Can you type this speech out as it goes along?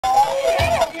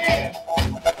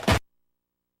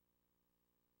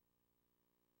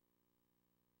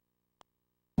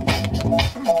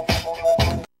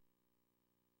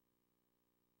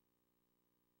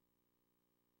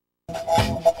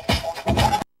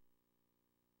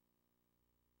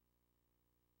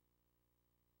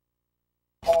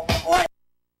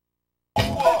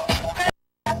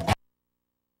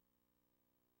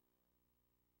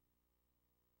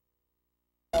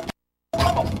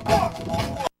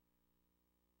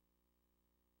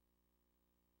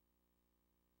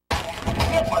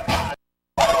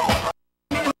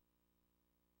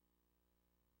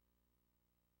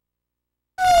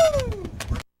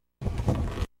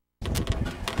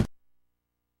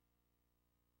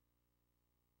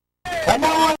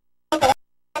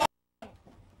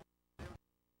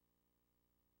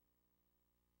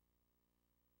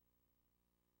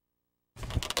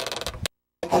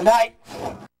Tonight,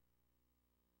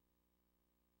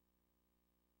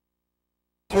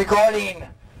 regarding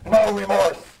No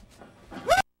Remorse.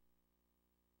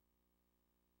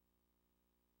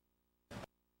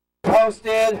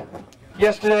 Posted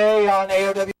yesterday on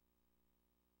AOW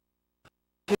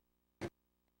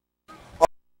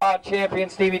Champion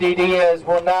Stevie D. Diaz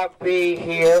will not be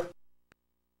here.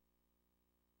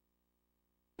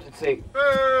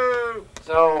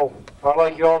 So I'd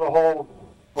like you all to hold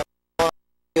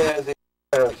as he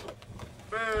cares.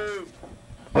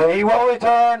 But he will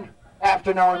return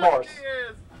after No Remorse.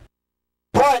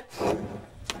 But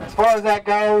as far as that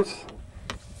goes,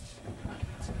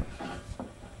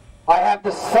 I have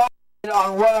decided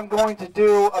on what I'm going to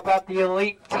do about the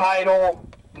elite title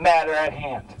matter at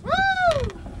hand.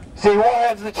 See,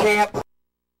 Warhead's the champ.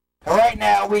 And right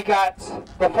now we got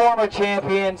the former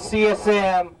champion,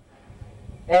 CSM,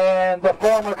 and the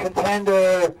former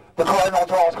contender, the Cardinal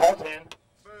Charles Colton,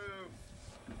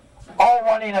 all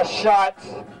running a shot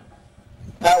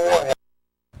at Warhead.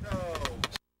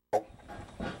 So,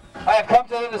 I have come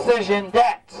to the decision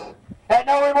that at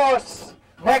No Remorse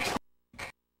next week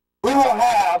we will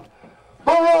have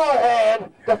the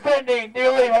Warhead defending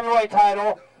the elite heavyweight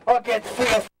title against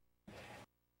CSM.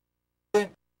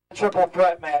 Triple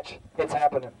threat match. It's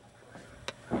happening.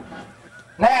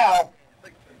 Now,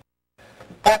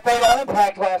 at Fatal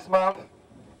Impact last month,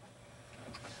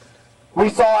 we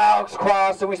saw Alex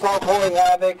Cross and we saw Corey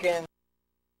Havoc and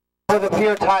for the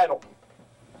Pure title.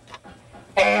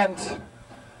 And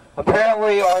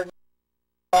apparently our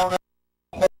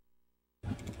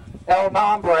El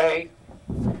Nombre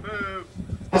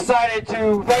decided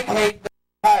to vacate the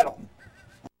title.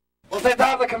 Well, since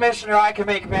I'm the commissioner, I can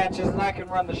make matches and I can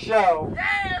run the show.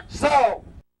 Yeah. So,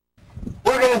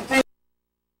 we're going to see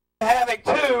Havoc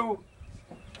 2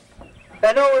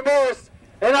 at No Remorse,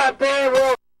 and I'm there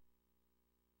with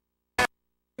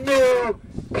new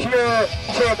Pure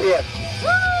champion. Woo!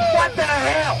 What the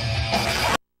hell?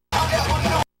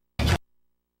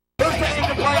 Who's taking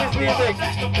the players' music?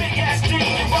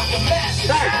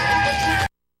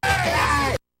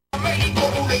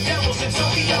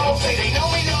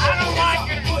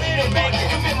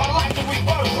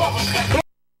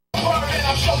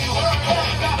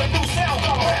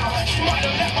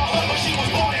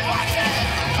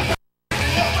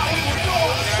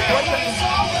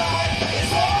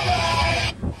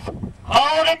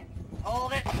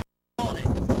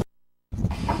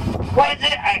 What is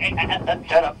it?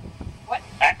 Shut up. What?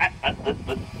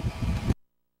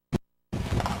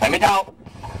 Let me know.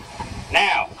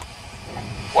 Now,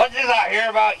 what's this I hear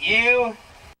about you?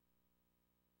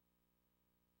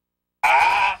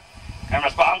 I'm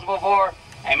responsible for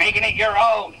and making it your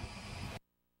own.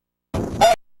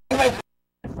 Last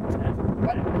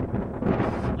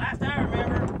I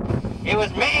remember, it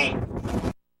was me.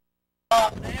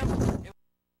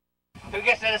 Who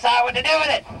gets to decide what to do with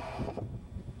it?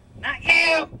 Not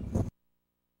you!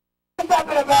 Do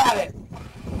something about it!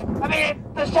 I mean,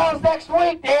 the show's next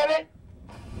week, damn it!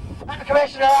 I'm the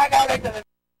commissioner, I gotta make the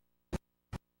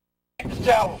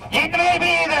show. You may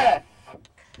be the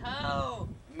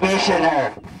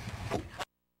commissioner.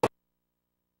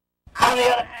 On the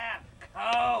other half,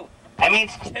 that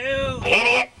means two,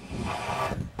 idiot!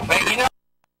 But you know,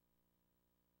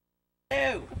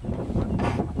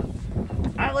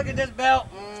 I look at this belt,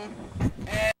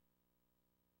 and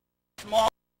small,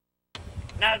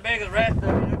 not as big as the rest of it.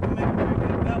 You know, can make a pretty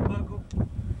good belt buckle,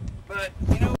 but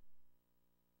you know,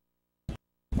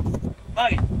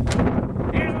 fuck it.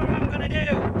 Here's what I'm gonna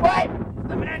do. What?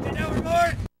 The match at No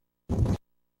Remorse.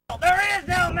 There is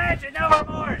no match at No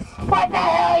Remorse. What the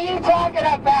hell are you talking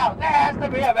about? There has to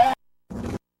be a match.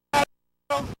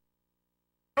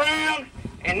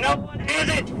 And no one has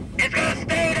it. It's gonna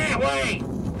stay that way.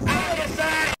 I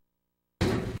decided.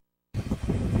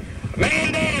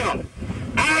 Man down.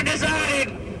 I decided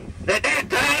that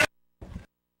title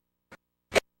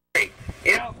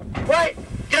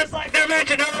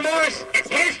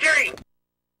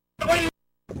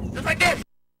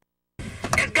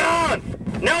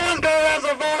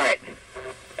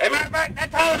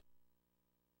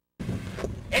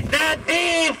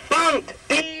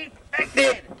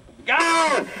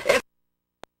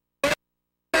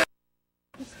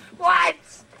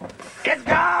It's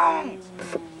gone.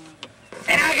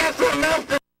 And I got something else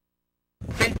to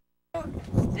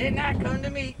did not come to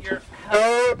meet your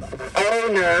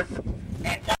owner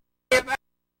and talk about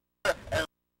a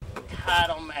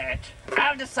title match.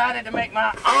 I've decided to make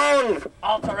my own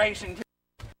alteration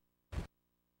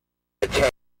to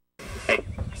change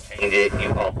it,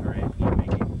 you alter it, you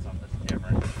make it something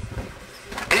different.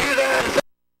 And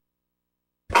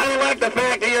I don't like the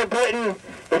fact that you're putting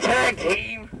the tag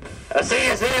team, a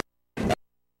CSM.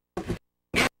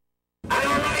 I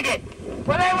don't like it.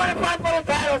 Well, they want to fight for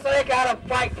the title, so they gotta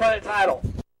fight for the title.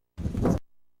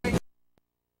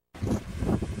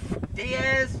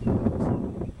 Diaz,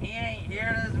 he ain't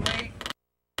here this week.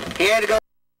 He had to go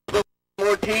to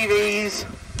more TVs.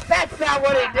 That's not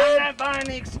what he did. I'm not buying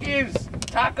the excuse.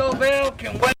 Taco Bell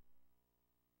can wait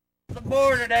the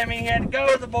border. That means he had to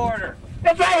go to the border.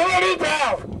 It's right here in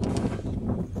E-Town.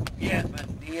 Yes,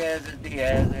 but Diaz is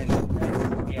Diaz,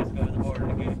 and he has to go to the border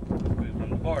to get food from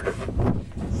the border.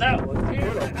 So,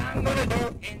 here's what I'm going to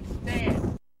do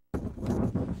instead.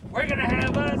 We're going to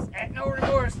have us at No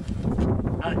Remorse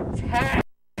attack.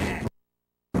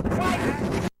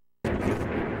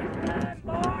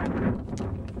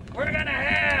 We're going to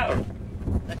have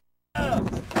the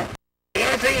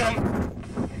Museum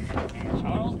and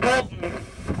Charles Bolton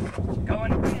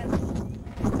going against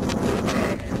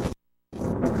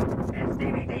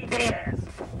Diaz.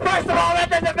 First of all, that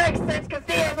doesn't make sense because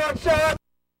Diaz won't show up.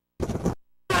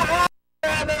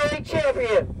 I'm the league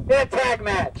champion in a tag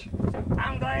match.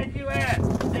 I'm glad you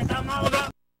asked. Since I'm all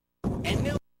about and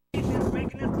new nations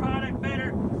making this product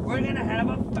better, we're going to have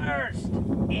a first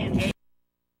in a.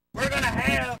 We're going to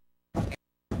have.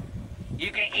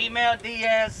 You can email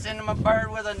Diaz, send him a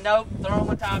bird with a note, throw him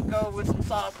a taco with some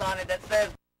sauce on it that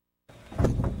says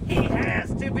he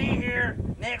has to be here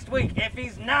next week. If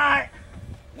he's not,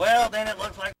 well, then it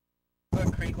looks like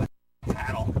a creek with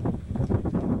cattle.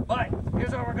 But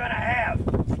here's what we're going to have.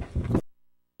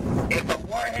 If a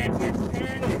warhead gets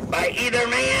pinned by either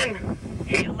man,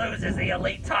 he loses the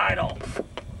elite title.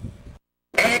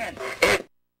 And if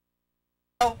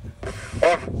or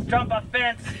jump a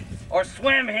fence or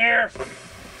swim here,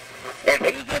 if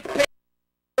he gets pinned,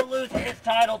 he'll lose his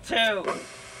title too.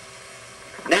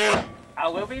 Now, I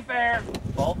will be fair,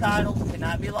 both titles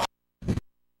cannot be lost.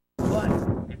 But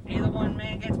if either one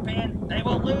man gets pinned, they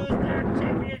will lose their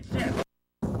championship.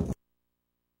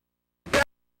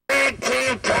 Tag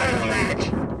team title match.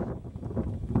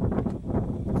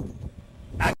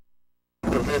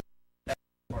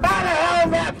 How the hell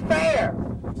is that fair?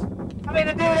 I mean,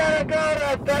 the dude had to go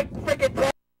to a freaking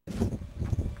tag.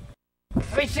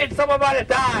 I mean, shit, someone might have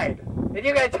died. And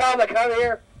you gonna tell him to come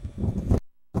here?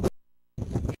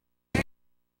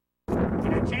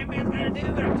 And a champion's gotta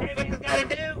do what a champion's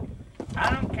gotta do. I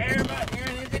don't care about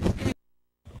hearing his excuse.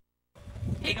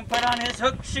 He can put on his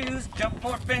hook shoes, jump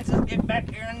 4 fences, get back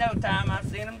here in no time. I've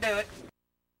seen him do it.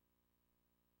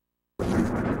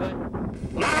 But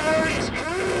my word is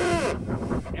true.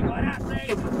 And what I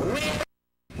say,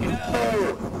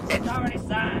 go. It's already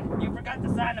signed. You forgot to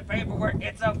sign the paperwork.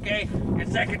 It's okay. Your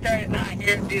secretary is not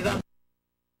here. She's on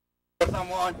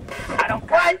someone. I don't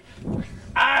care.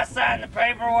 I signed the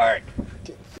paperwork.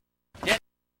 Just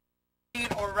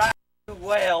read or write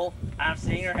well. I've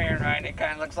seen your handwriting. It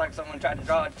kind of looks like someone tried to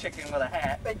draw a chicken with a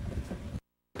hat.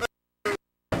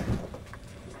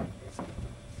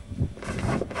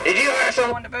 Did you hire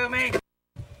someone to boo me?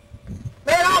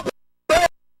 Man, I'll boo!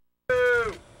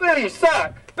 Boo, you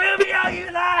suck! Boo me all you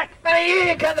like! I mean, you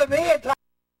didn't come to me and talk.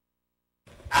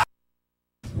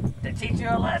 To teach you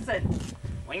a lesson.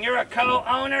 When you're a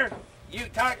co-owner, you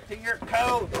talk to your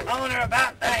co-owner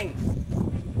about things.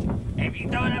 If you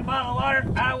throw in that bottle of water,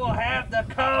 I will have the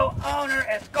co-owner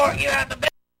escort you out the door.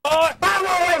 I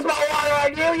won't waste my water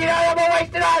on you. You know what I'm gonna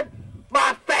waste it on?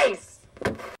 My face.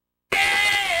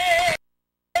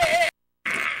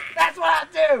 That's what I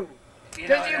do. You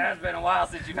know, it has been a while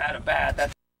since you've had a bath.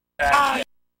 That's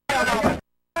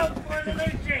for the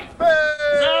Lucci.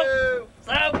 So,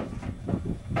 I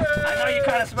know you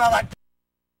kind of smell like,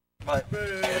 but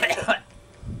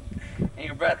and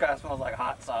your breath kind of smells like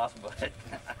hot sauce, but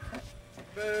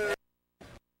the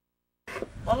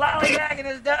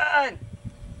lollygagging is done.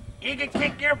 You can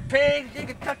kick your pigs, you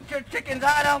can tuck your chickens,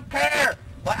 I don't care.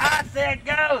 What I said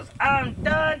goes. I'm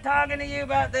done talking to you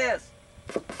about this.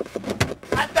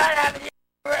 I'm done having you in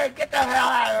the ring. Get the hell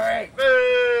out of the ring.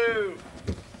 Boo!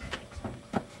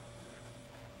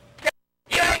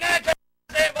 You ain't gonna touch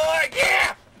this anymore.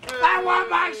 Yeah! I want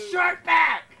my shirt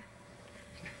back!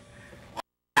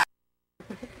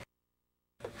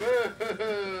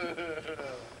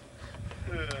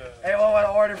 Anyone want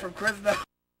to order from Chris now?